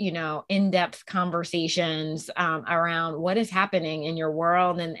have, in-depth conversations around what is happening in your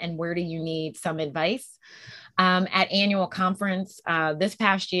world and where do you need some advice. At annual conference this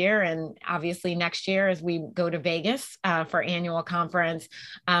past year, and obviously next year as we go to Vegas for annual conference,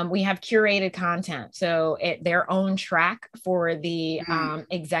 we have curated content. So their own track for the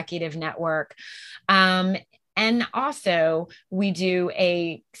executive network. And also we do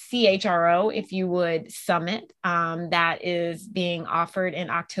a CHRO, if you would, summit that is being offered in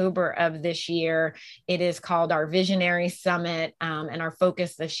October of this year. It is called our Visionary Summit. And our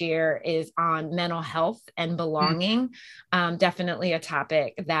focus this year is on mental health and belonging. Definitely a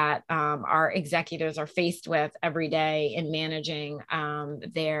topic that our executives are faced with every day in managing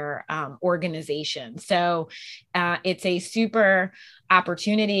their organization. So it's a super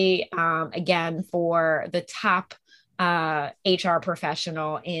opportunity, again, for the top HR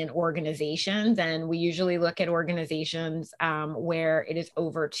professional in organizations. And we usually look at organizations where it is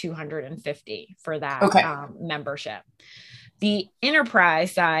over 250 for that membership. The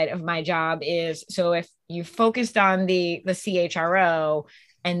enterprise side of my job is, so if you focused on the CHRO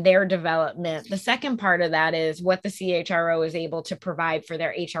and their development, the second part of that is what the CHRO is able to provide for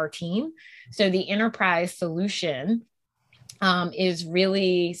their HR team. So the enterprise solution is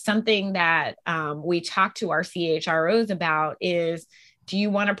really something that we talk to our CHROs about is, do you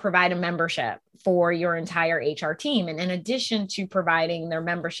want to provide a membership for your entire HR team? And in addition to providing their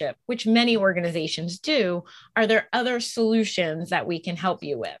membership, which many organizations do, are there other solutions that we can help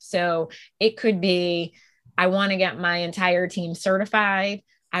you with? So it could be, I want to get my entire team certified.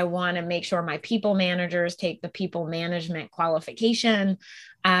 I want to make sure my people managers take the people management qualification.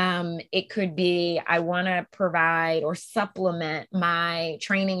 It could be, I want to provide or supplement my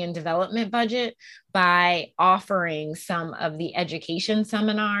training and development budget by offering some of the education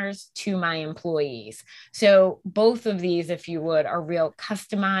seminars to my employees. So both of these, if you would, are real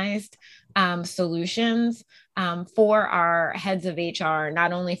customized solutions for our heads of HR,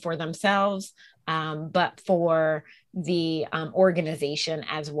 not only for themselves, but for the organization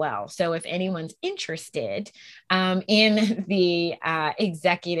as well. So if anyone's interested in the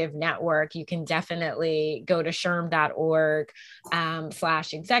executive network, you can definitely go to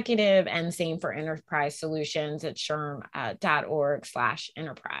SHRM.org/executive, and same for enterprise solutions at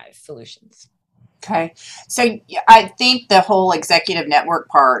SHRM.org/enterprise solutions. Okay. So I think the whole executive network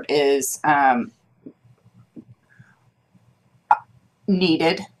part is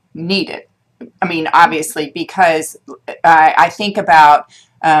needed. I mean, obviously, because I think about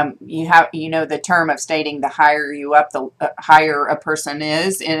the term of stating the higher you up, the higher a person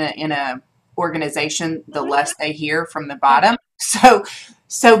is in a organization, the less they hear from the bottom. So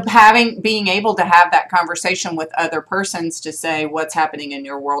being able to have that conversation with other persons to say what's happening in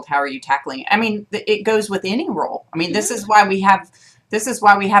your world, how are you tackling it? I mean, it goes with any role. I mean, this is why we have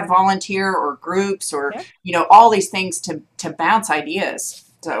volunteer or groups or all these things to bounce ideas.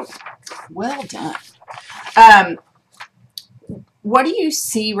 So, well done. What do you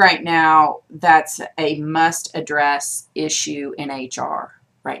see right now that's a must-address issue in HR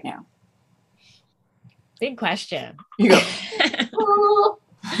right now? Big question. You go.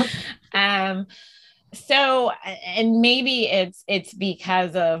 So, and maybe it's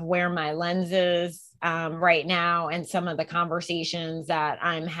because of where my lens is right now and some of the conversations that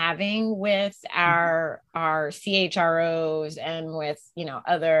I'm having with our CHROs and with,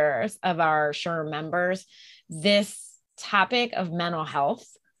 others of our SHRM members, this topic of mental health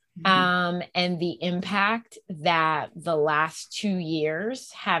and the impact that the last 2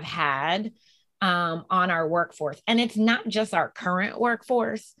 years have had on our workforce. And it's not just our current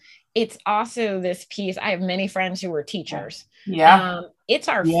workforce. It's also this piece. I have many friends who are teachers. Yeah. It's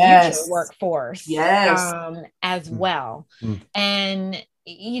our future workforce as well. And,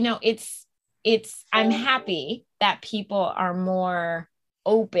 I'm happy that people are more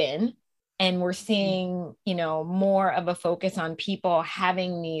open and we're seeing, more of a focus on people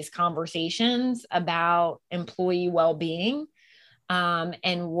having these conversations about employee well-being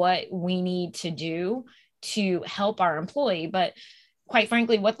and what we need to do to help our employee. But quite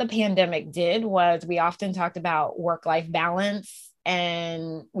frankly, what the pandemic did was we often talked about work-life balance,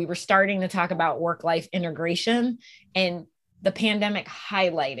 and we were starting to talk about work-life integration, and the pandemic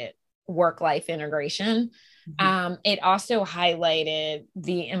highlighted work-life integration. It also highlighted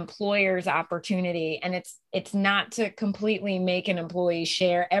the employer's opportunity, and it's not to completely make an employee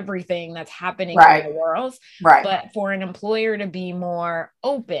share everything that's happening in their world, but for an employer to be more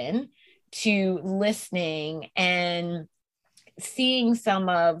open to listening and seeing some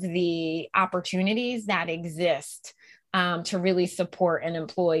of the opportunities that exist to really support an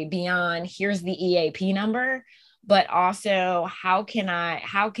employee beyond here's the EAP number, but also how can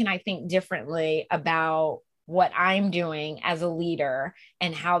I think differently about what I'm doing as a leader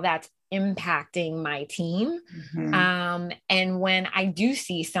and how that's impacting my team. And when I do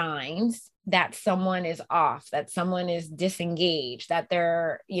see signs that someone is off, that someone is disengaged, that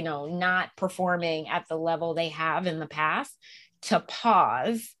they're, not performing at the level they have in the past, to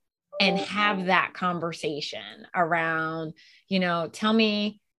pause and have that conversation around, tell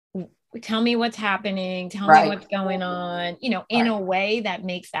me what's happening, tell me what's going on, in a way that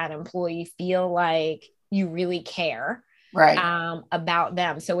makes that employee feel like you really care about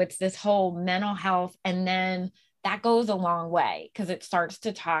them. So it's this whole mental health. And then that goes a long way because it starts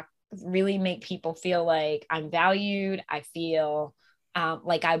to really make people feel like I'm valued. I feel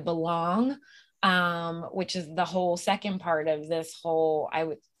like I belong, which is the whole second part of this whole, I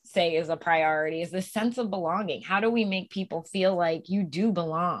would say, is a priority, is the sense of belonging. How do we make people feel like you do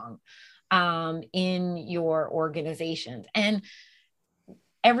belong in your organizations? And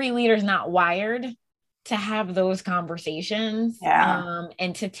every leader is not wired to have those conversations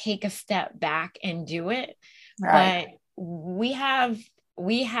and to take a step back and do it. But we have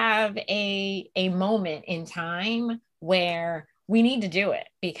a moment in time where we need to do it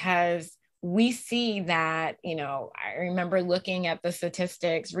because we see that, I remember looking at the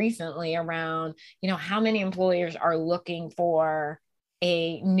statistics recently around, how many employers are looking for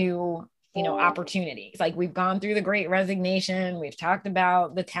a new, opportunities. Like we've gone through the Great Resignation, we've talked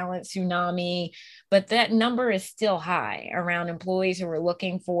about the talent tsunami, but that number is still high around employees who are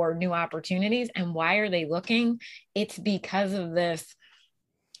looking for new opportunities. And why are they looking? It's because of this.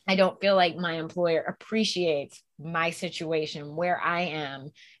 I don't feel like my employer appreciates my situation, where I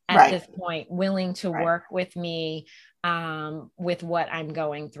am at this point, willing to work with me with what I'm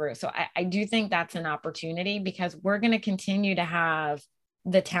going through. So I do think that's an opportunity because we're going to continue to have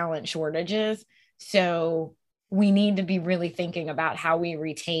the talent shortages. So we need to be really thinking about how we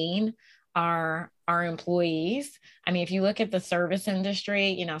retain our employees. I mean, if you look at the service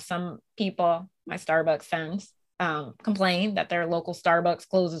industry, some people, my Starbucks friends, complain that their local Starbucks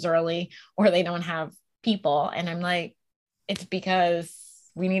closes early or they don't have people. And I'm like, it's because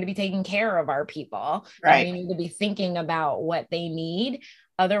we need to be taking care of our people. And we need to be thinking about what they need.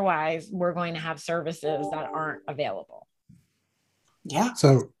 Otherwise, we're going to have services that aren't available. Yeah.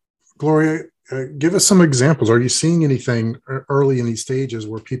 So, Gloria, give us some examples. Are you seeing anything early in these stages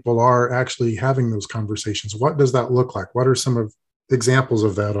where people are actually having those conversations? What does that look like? What are some of examples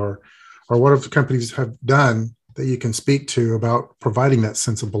of that, or what have companies have done that you can speak to about providing that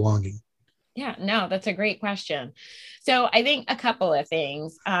sense of belonging? Yeah, no, that's a great question. So I think a couple of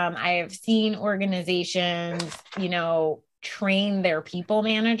things. I have seen organizations, train their people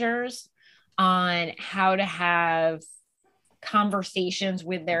managers on how to have conversations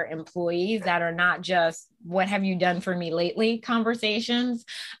with their employees that are not just what have you done for me lately conversations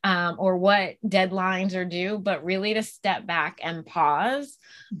or what deadlines are due, but really to step back and pause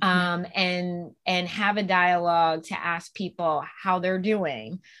and have a dialogue to ask people how they're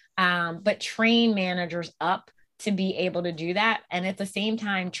doing, but train managers up to be able to do that. And at the same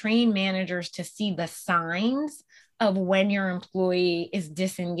time, train managers to see the signs of when your employee is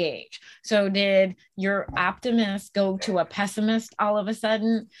disengaged. So did your optimist go to a pessimist all of a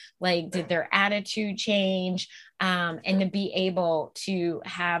sudden? Like, did their attitude change? And to be able to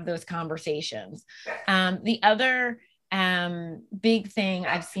have those conversations. The other big thing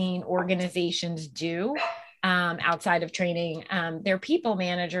I've seen organizations do outside of training their people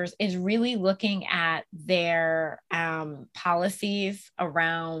managers is really looking at their policies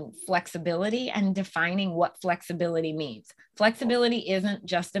around flexibility and defining what flexibility means. Flexibility isn't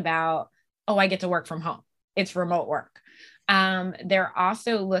just about, oh, I get to work from home. It's remote work. They're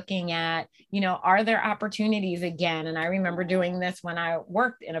also looking at, are there opportunities again? And I remember doing this when I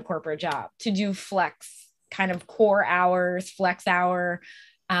worked in a corporate job to do flex, kind of core hours, flex hour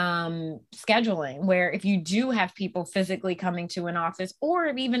scheduling, where if you do have people physically coming to an office, or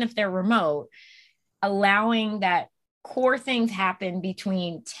even if they're remote, allowing that core things happen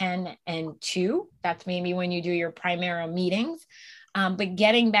between 10 and 2. That's maybe when you do your primary meetings. But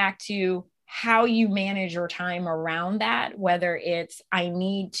getting back to how you manage your time around that, whether it's I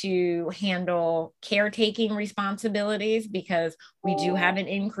need to handle caretaking responsibilities because we do have an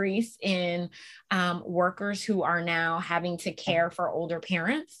increase in workers who are now having to care for older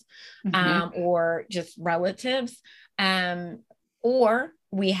parents or just relatives. Or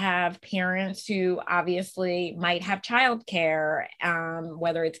we have parents who obviously might have childcare,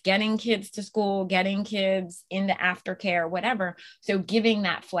 whether it's getting kids to school, getting kids into aftercare, whatever. So giving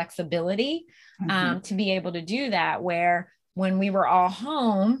that flexibility to be able to do that, where when we were all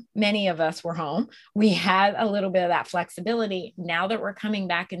home, many of us were home, we had a little bit of that flexibility. Now that we're coming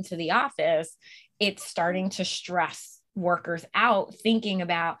back into the office, it's starting to stress workers out, thinking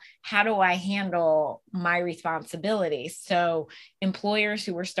about how do I handle my responsibilities. So employers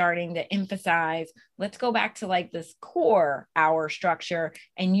who were starting to emphasize, let's go back to like this core hour structure,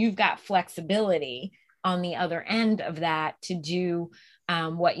 and you've got flexibility on the other end of that to do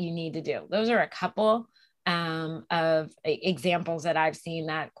what you need to do. Those are a couple of examples that I've seen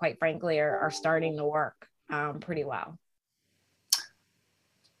that, quite frankly, are starting to work pretty well.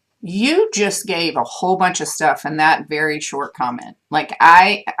 You just gave a whole bunch of stuff in that very short comment. Like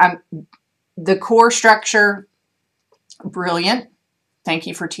I'm the core structure, brilliant. Thank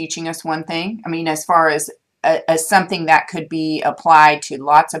you for teaching us one thing. I mean, as far as something that could be applied to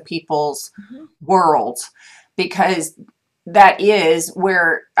lots of people's worlds, because that is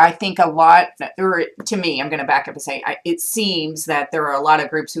where I think a lot, or to me, I'm going to back up and say, it seems that there are a lot of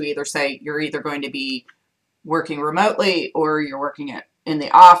groups who either say you're either going to be working remotely or you're working in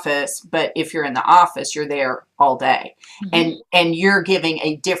the office, but if you're in the office, you're there all day. And you're giving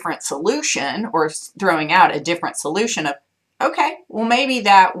a different solution or throwing out a different solution of, okay, well, maybe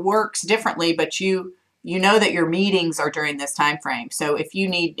that works differently, but you know that your meetings are during this time frame. So if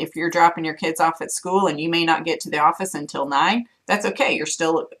you're dropping your kids off at school and you may not get to the office until 9, that's okay. You're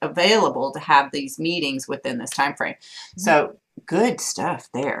still available to have these meetings within this time frame. So good stuff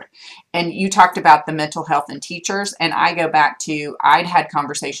there. And you talked about the mental health in teachers. And I go back to, I'd had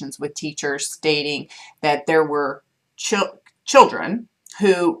conversations with teachers stating that there were children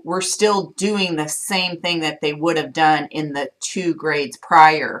who were still doing the same thing that they would have done in the 2 grades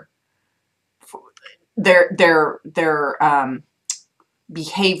prior. Their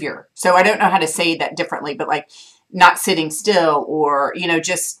behavior. So I don't know how to say that differently, but like not sitting still or,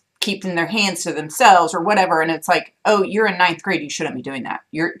 just keeping their hands to themselves or whatever. And it's like, oh, you're in 9th grade. You shouldn't be doing that.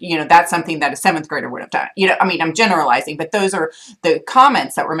 That's something that a 7th grader would have done. I mean, I'm generalizing, but those are the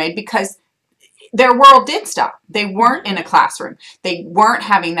comments that were made because their world did stop. They weren't in a classroom. They weren't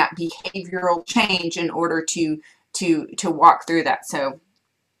having that behavioral change in order to walk through that. So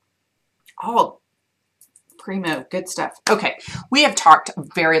all primo, good stuff. Okay, we have talked a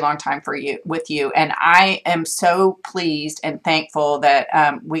very long time with you, and I am so pleased and thankful that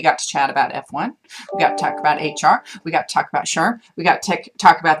we got to chat about F1. We got to talk about HR. We got to talk about SHRM. We got to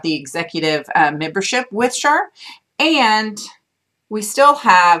talk about the executive membership with SHRM, and we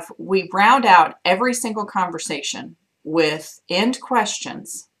round out every single conversation with end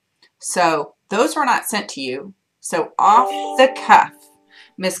questions. So those were not sent to you. So off the cuff,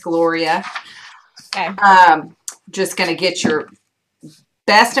 Miss Gloria. Okay. Just going to get your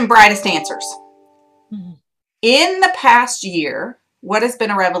best and brightest answers. In the past year, what has been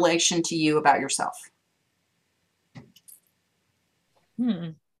a revelation to you about yourself?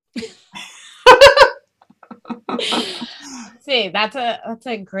 See, that's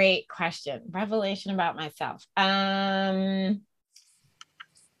a great question. Revelation about myself. I'm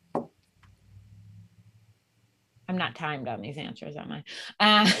not timed on these answers, am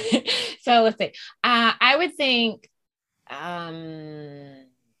I? So let's see. I would think, I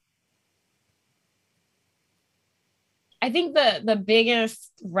think the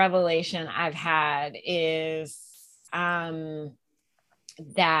biggest revelation I've had is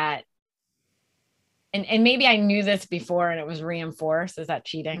that, and maybe I knew this before and it was reinforced. Is that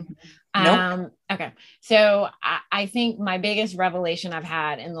cheating? Nope. Okay. So I think my biggest revelation I've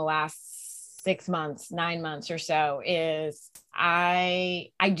had in the last 6 months, 9 months or so is I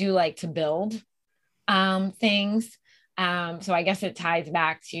do like to build things. So I guess it ties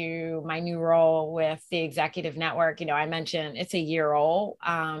back to my new role with the executive network. I mentioned it's a year old.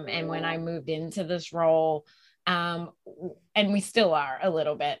 And when I moved into this role, and we still are a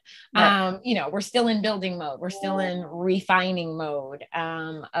little bit, we're still in building mode. We're still in refining mode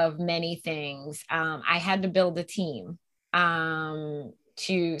of many things. I had to build a team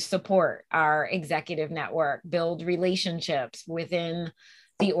to support our executive network, build relationships within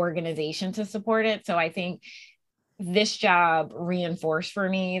the organization to support it. So I think this job reinforced for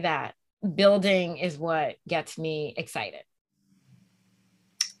me that building is what gets me excited.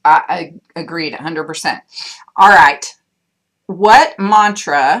 I agreed 100%. All right. What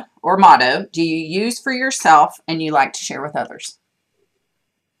mantra or motto do you use for yourself and you like to share with others?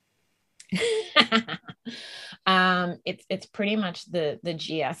 It's pretty much the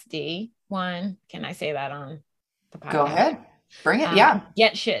GSD one. Can I say that on the podcast? Go ahead. Bring it. Yeah.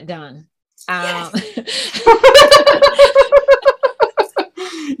 Get shit done.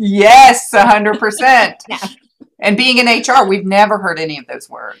 Yes, 100%. Yeah. And being in HR, we've never heard any of those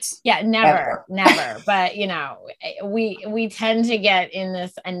words. Yeah, never. But we tend to get in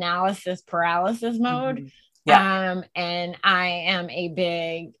this analysis paralysis mode. Mm-hmm. Yeah. And I am a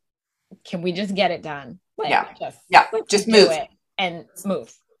big, can we just get it done? Just move it and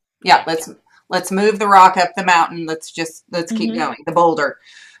move. Yeah, let's move the rock up the mountain. Let's keep going. The boulder.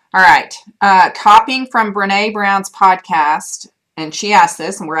 All right. Copying from Brene Brown's podcast. And she asked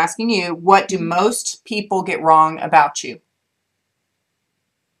this, and we're asking you, what do most people get wrong about you?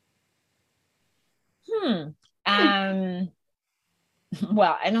 Well, I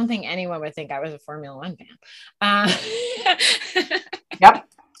don't think anyone would think I was a Formula One fan. Yep.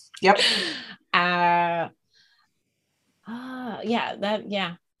 I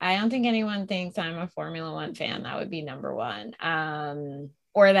don't think anyone thinks I'm a Formula One fan. That would be number one.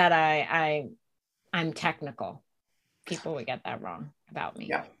 Or that I'm technical. People would get that wrong about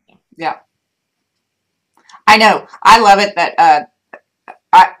me. Yeah. I know. I love it that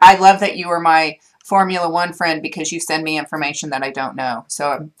I love that you are my Formula One friend because you send me information that I don't know.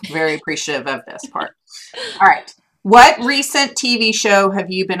 So I'm very appreciative of this part. All right. What recent TV show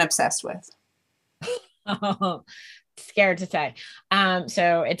have you been obsessed with? Scared to say.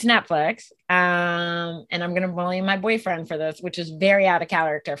 So it's Netflix. And I'm going to bully my boyfriend for this, which is very out of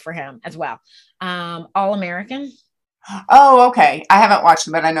character for him as well. All American. Oh, okay. I haven't watched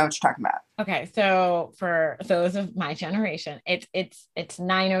it, but I know what you're talking about. Okay, so for those of my generation, it's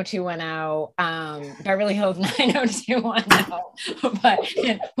 90210, Beverly Hills 90210, but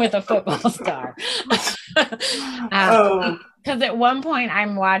with a football star. Because at one point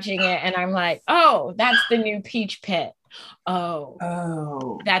I'm watching it and I'm like, oh, that's the new Peach Pit.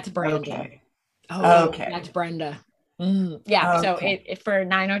 Oh, that's Brandon. Okay. Okay, that's Brenda. Yeah. Okay. So it for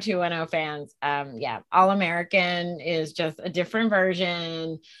 90210 fans, All American is just a different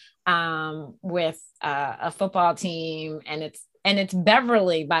version with a football team, and it's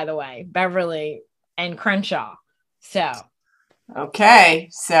Beverly, by the way, Beverly and Crenshaw. So okay,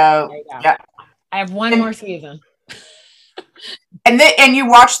 so yeah, I have one more season. And you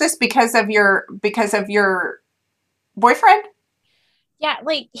watch this because of your boyfriend? Yeah,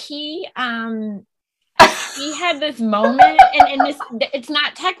 like he had this moment, and this, it's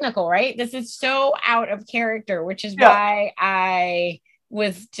not technical, right? This is so out of character, which is why I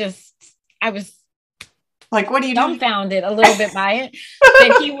was like, what are you dumbfounded a little bit by it,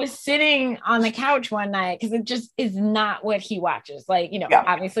 that he was sitting on the couch one night, because it just is not what he watches. Like,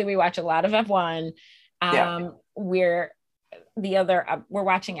 obviously we watch a lot of F1. We're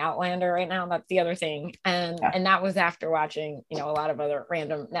watching Outlander right now. That's the other thing. And that was after watching, a lot of other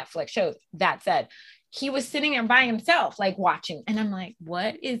random Netflix shows. That said, he was sitting there by himself, like watching. And I'm like,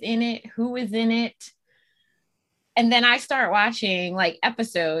 what is in it? Who is in it? And then I start watching like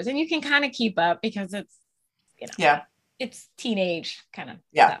episodes, and you can kind of keep up because it's, it's teenage kind of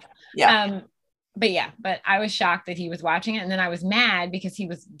stuff. But I was shocked that he was watching it. And then I was mad because he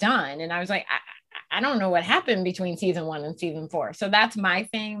was done. And I was like, I don't know what happened between season 1 and season 4. So that's my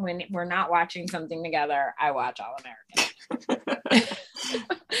thing. When we're not watching something together, I watch All American.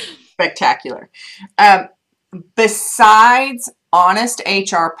 Spectacular. Besides Honest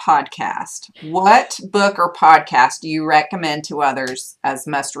HR Podcast, what book or podcast do you recommend to others as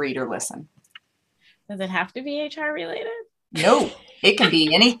must read or listen? Does it have to be HR related? No, it can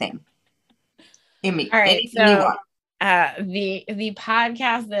be anything. All right, so the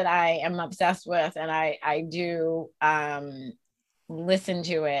podcast that I am obsessed with, and I do listen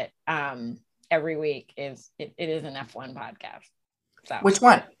to it every week, is it is an F1 podcast. So which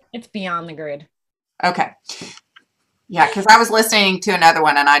one? It's Beyond the Grid. Okay. Yeah, because I was listening to another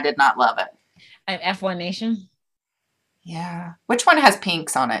one and I did not love it. F1 Nation? Yeah. Which one has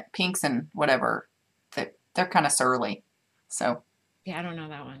Pinks on it? Pinks and whatever. They're kind of surly. So. Yeah, I don't know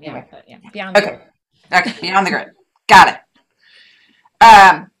that one. Yeah, anyway. But Beyond the Grid. Okay, Beyond the Grid. Got it.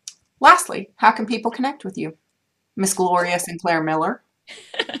 Lastly, how can people connect with you? Miss Gloria Sinclair Miller.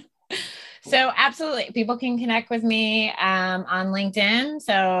 So absolutely, people can connect with me on LinkedIn.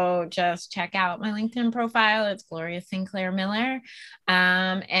 So just check out my LinkedIn profile. It's Gloria Sinclair Miller.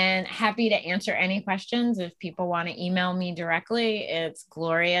 And happy to answer any questions. If people want to email me directly, it's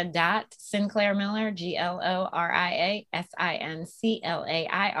gloria.sinclairmiller,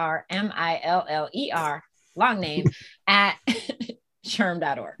 GLORIASINCLAIRMILLER, long name, at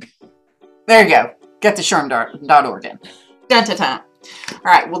SHRM.org. There you go. Get the SHRM.org in. Dun, dun, dun. All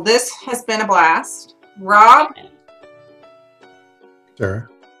right. Well, this has been a blast. Rob, Sarah.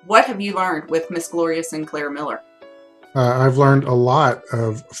 what have you learned with Miss Gloria Sinclair Miller? I've learned a lot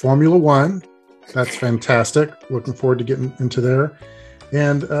of Formula One. That's fantastic. Looking forward to getting into there.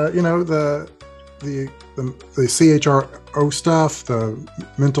 And the CHRO stuff, the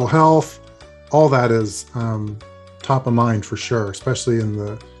mental health, all that is top of mind for sure, especially in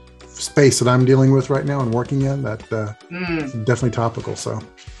the space that I'm dealing with right now and working in. That definitely topical. So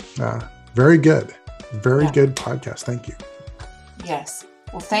very good. Very good podcast. Thank you. Yes.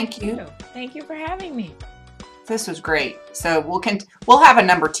 Well, thank you. Thank you for having me. This was great. So we'll have a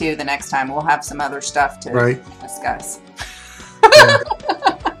number 2 the next time. We'll have some other stuff to discuss. Yeah.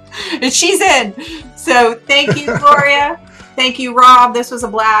 And she's in. So thank you, Gloria. Thank you, Rob. This was a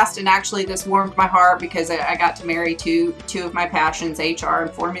blast. And actually, this warmed my heart because I got to marry two of my passions, HR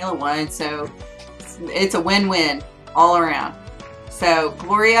and Formula One. So it's a win-win all around. So,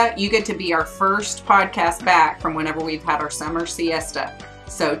 Gloria, you get to be our first podcast back from whenever we've had our summer siesta.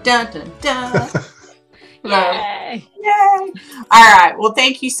 So, dun, dun, dun. Yay. Yay. All right. Well,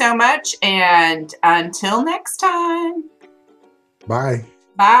 thank you so much. And until next time. Bye.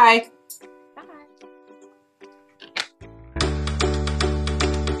 Bye.